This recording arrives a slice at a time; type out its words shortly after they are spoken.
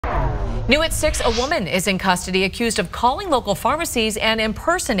New at 6, a woman is in custody accused of calling local pharmacies and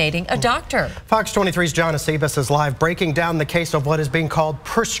impersonating a doctor. Fox 23's John Acebus is live breaking down the case of what is being called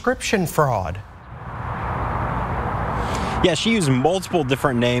prescription fraud. Yeah, she used multiple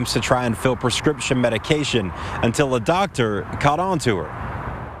different names to try and fill prescription medication until a doctor caught on to her.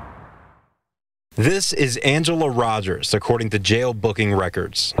 This is Angela Rogers, according to jail booking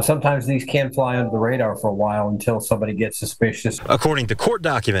records. Sometimes these can fly under the radar for a while until somebody gets suspicious. According to court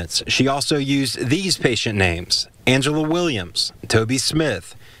documents, she also used these patient names: Angela Williams, Toby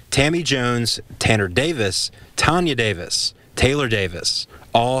Smith, Tammy Jones, Tanner Davis, Tanya Davis, Taylor Davis,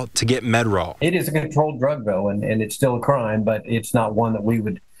 all to get Medrol. It is a controlled drug, though, and it's still a crime, but it's not one that we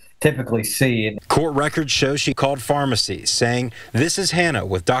would typically see. Court records show she called pharmacies saying, "This is Hannah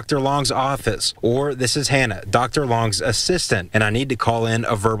with Dr. Long's office," or "This is Hannah, Dr. Long's assistant, and I need to call in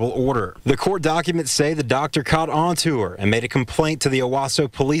a verbal order." The court documents say the doctor caught on to her and made a complaint to the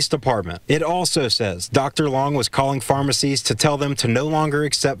Owasso Police Department. It also says Dr. Long was calling pharmacies to tell them to no longer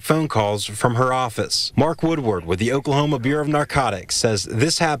accept phone calls from her office. Mark Woodward with the Oklahoma Bureau of Narcotics says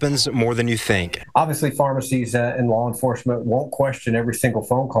this happens more than you think. Obviously, pharmacies and law enforcement won't question every single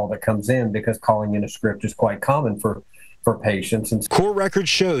phone call that comes in because calling in a script is quite common for patients. And court records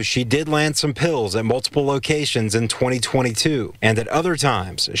show she did land some pills at multiple locations in 2022, and at other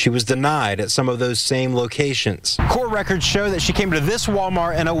times she was denied at some of those same locations. Court records show that she came to this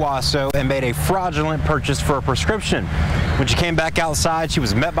Walmart in Owasso and made a fraudulent purchase for a prescription. When she came back outside, she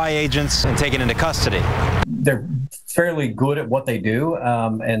was met by agents and taken into custody. They're fairly good at what they do,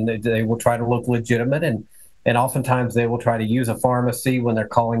 and they will try to look legitimate, and oftentimes they will try to use a pharmacy when they're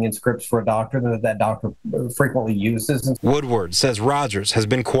calling in scripts for a doctor that doctor frequently uses. Woodward says Rogers has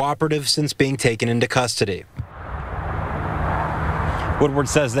been cooperative since being taken into custody. Woodward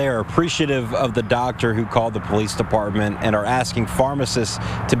says they are appreciative of the doctor who called the police department and are asking pharmacists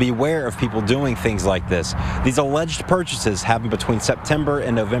to beware of people doing things like this. These alleged purchases happened between September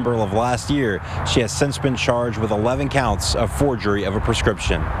and November of last year. She has since been charged with 11 counts of forgery of a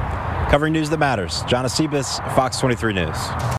prescription. Covering news that matters, John Acebus, Fox 23 News.